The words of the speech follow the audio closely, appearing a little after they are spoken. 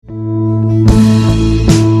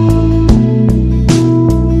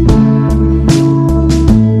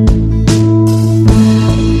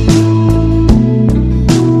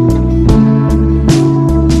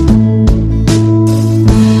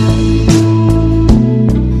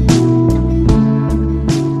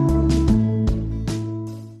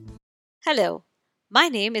Hello, my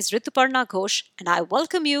name is Rituparna Ghosh and I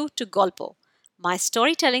welcome you to Golpo, my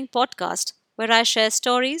storytelling podcast where I share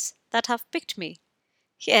stories that have picked me.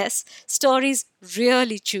 Yes, stories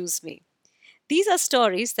really choose me. These are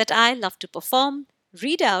stories that I love to perform,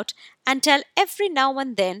 read out, and tell every now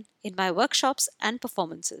and then in my workshops and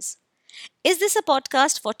performances. Is this a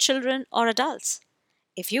podcast for children or adults?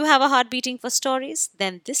 If you have a heart beating for stories,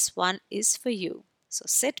 then this one is for you. So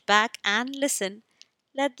sit back and listen.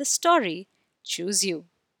 Let the story choose you.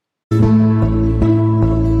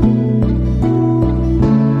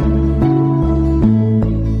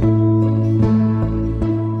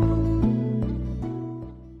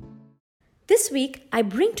 This week, I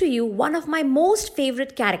bring to you one of my most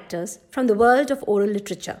favorite characters from the world of oral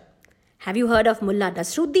literature. Have you heard of Mullah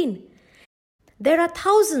Nasruddin? There are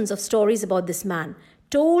thousands of stories about this man,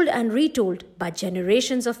 told and retold by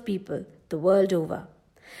generations of people the world over.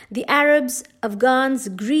 The Arabs, Afghans,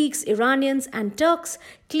 Greeks, Iranians, and Turks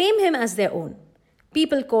claim him as their own.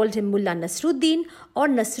 People called him Mullah Nasruddin or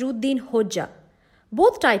Nasruddin Hoja.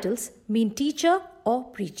 Both titles mean teacher or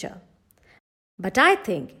preacher. But I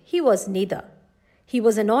think he was neither. He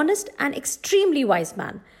was an honest and extremely wise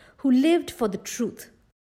man who lived for the truth.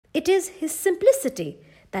 It is his simplicity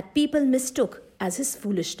that people mistook as his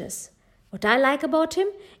foolishness. What I like about him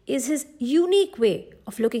is his unique way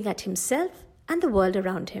of looking at himself and the world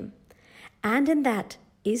around him. And in that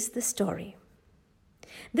is the story.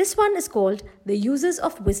 This one is called The Uses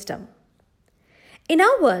of Wisdom. In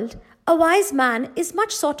our world, a wise man is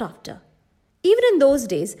much sought after. Even in those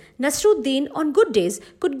days, Nasruddin on good days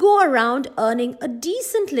could go around earning a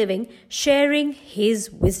decent living, sharing his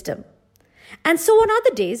wisdom. And so on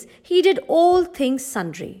other days, he did all things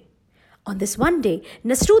sundry. On this one day,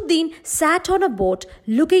 Nasruddin sat on a boat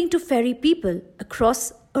looking to ferry people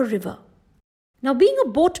across a river. Now, being a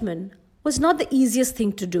boatman was not the easiest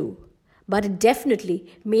thing to do, but it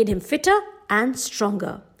definitely made him fitter and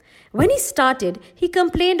stronger. When he started, he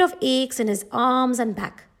complained of aches in his arms and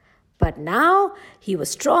back. But now he was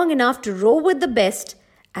strong enough to row with the best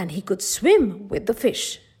and he could swim with the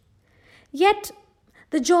fish. Yet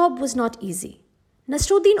the job was not easy.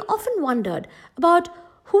 Nasruddin often wondered about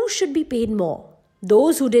who should be paid more,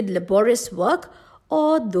 those who did laborious work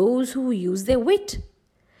or those who used their wit.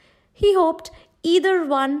 He hoped either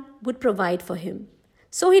one would provide for him,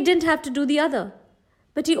 so he didn't have to do the other.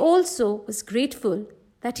 But he also was grateful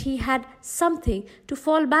that he had something to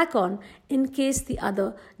fall back on in case the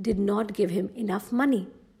other did not give him enough money.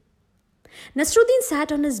 Nasruddin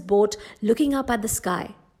sat on his boat looking up at the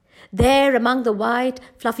sky. There among the white,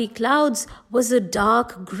 fluffy clouds was a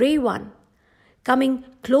dark grey one, coming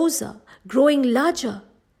closer, growing larger.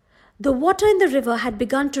 The water in the river had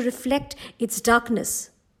begun to reflect its darkness.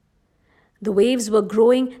 The waves were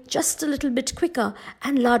growing just a little bit quicker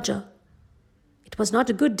and larger. It was not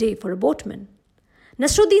a good day for a boatman.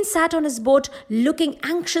 Nasruddin sat on his boat looking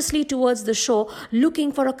anxiously towards the shore,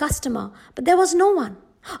 looking for a customer, but there was no one.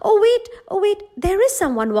 Oh wait, there is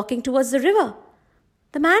someone walking towards the river.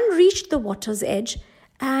 The man reached the water's edge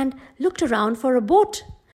and looked around for a boat.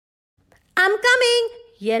 "I'm coming,"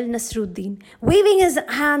 yelled Nasruddin, waving his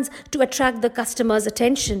hands to attract the customer's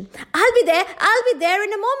attention. I'll be there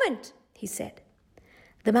in a moment," he said.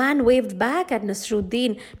 The man waved back at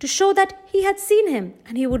Nasruddin to show that he had seen him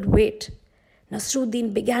and he would wait.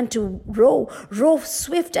 Nasruddin began to row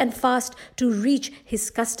swift and fast to reach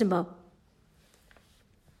his customer.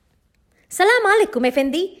 "Salam alaikum,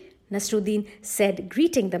 Effendi," Nasruddin said,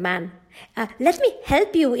 greeting the man. Let me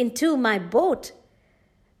help you into my boat."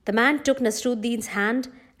 The man took Nasruddin's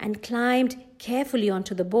hand and climbed carefully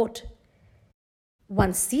onto the boat.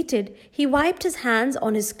 Once seated, he wiped his hands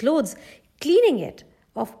on his clothes, cleaning it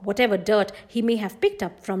of whatever dirt he may have picked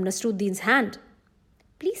up from Nasruddin's hand.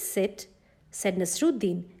 "Please sit," said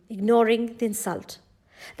Nasruddin, ignoring the insult.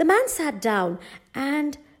 The man sat down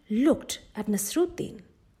and looked at Nasruddin,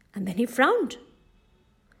 and then he frowned.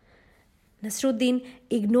 Nasruddin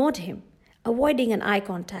ignored him, avoiding an eye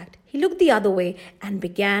contact. He looked the other way and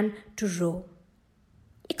began to row.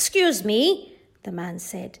 "Excuse me," the man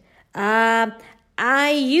said.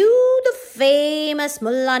 Are you the famous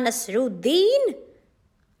Mullah Nasruddin?"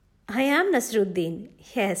 "I am Nasruddin,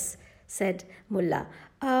 yes," said Mullah.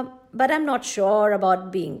 But I'm not sure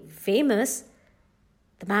about being famous."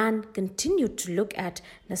 The man continued to look at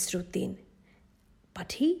Nasruddin,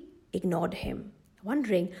 but he ignored him,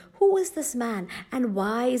 wondering who is this man and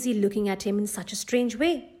why is he looking at him in such a strange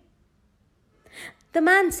way. The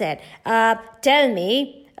man said, "Tell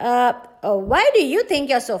me, why do you think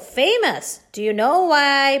you're so famous? Do you know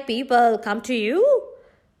why people come to you?"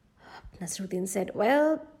 Nasruddin said,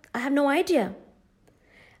 "Well, I have no idea."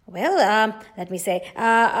 Well, let me say,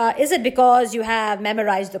 is it because you have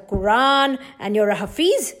memorized the Quran and you're a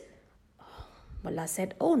Hafiz? Mullah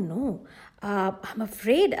said, oh no, I'm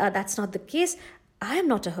afraid that's not the case. I am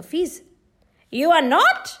not a Hafiz. You are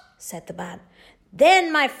not? Said the man.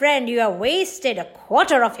 Then, my friend, you have wasted a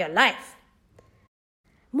quarter of your life.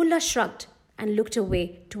 Mullah shrugged and looked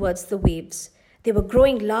away towards the waves. They were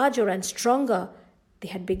growing larger and stronger. They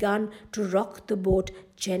had begun to rock the boat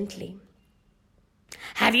gently.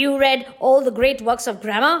 Have you read all the great works of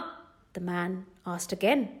grammar? The man asked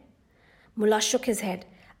again. Mullah shook his head.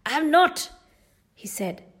 I have not, he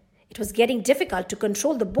said. It was getting difficult to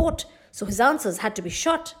control the boat, so his answers had to be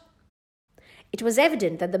short. It was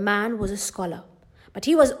evident that the man was a scholar, but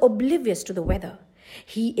he was oblivious to the weather.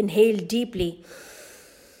 He inhaled deeply.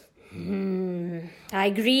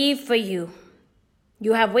 I grieve for you.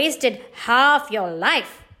 You have wasted half your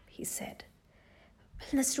life, he said.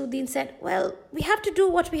 Well, Nasruddin said, well, we have to do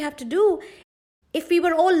what we have to do. If we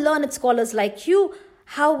were all learned scholars like you,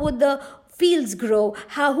 how would the fields grow?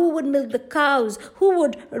 Who would milk the cows? Who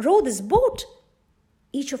would row this boat?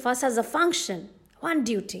 Each of us has a function, one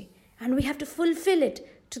duty, and we have to fulfill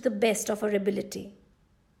it to the best of our ability.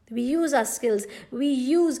 We use our skills, we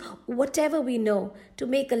use whatever we know to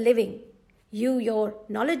make a living. You, your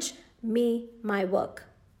knowledge, me, my work.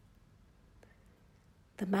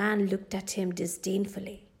 The man looked at him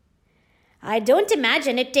disdainfully. I don't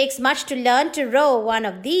imagine it takes much to learn to row one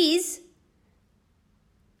of these.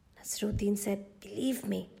 Nasruddin said, believe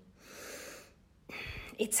me,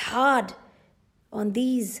 it's hard on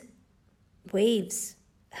these waves.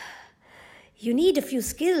 You need a few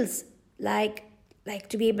skills, like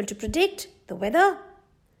to be able to predict the weather.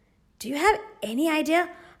 Do you have any idea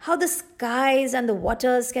how the skies and the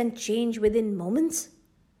waters can change within moments?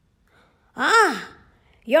 Ah,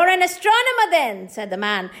 you're an astronomer then, said the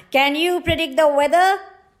man. Can you predict the weather?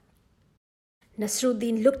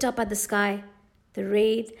 Nasruddin looked up at the sky. The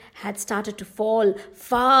rain had started to fall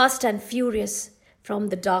fast and furious from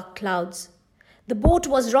the dark clouds. The boat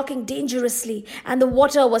was rocking dangerously and the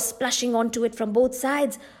water was splashing onto it from both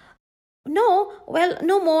sides. No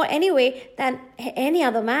more anyway than any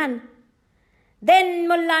other man. Then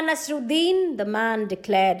Mullah Nasruddin, the man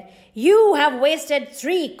declared, you have wasted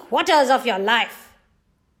 3/4 of your life.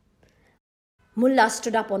 Mullah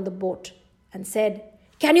stood up on the boat and said,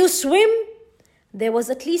 can you swim? There was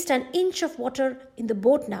at least an inch of water in the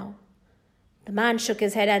boat now. The man shook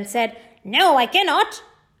his head and said, no, I cannot.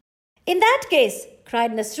 In that case,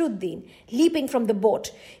 cried Nasruddin, leaping from the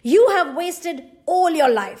boat, you have wasted all your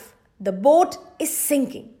life. The boat is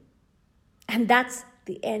sinking. And that's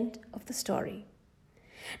the end of the story.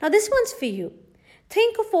 Now this one's for you.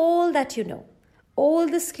 Think of all that you know, all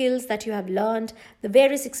the skills that you have learned, the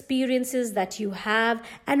various experiences that you have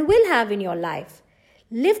and will have in your life.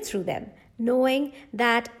 Live through them, knowing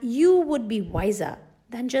that you would be wiser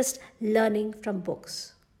than just learning from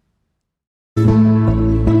books.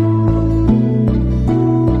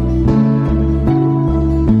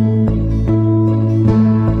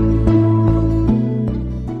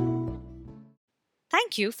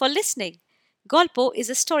 Thank you for listening. Golpo is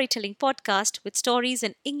a storytelling podcast with stories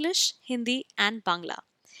in English, Hindi, and Bangla.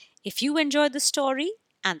 If you enjoyed the story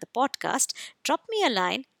and the podcast, drop me a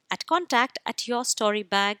line at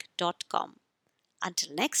contact@yourstorybag.com.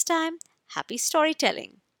 Until next time, happy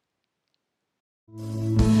storytelling.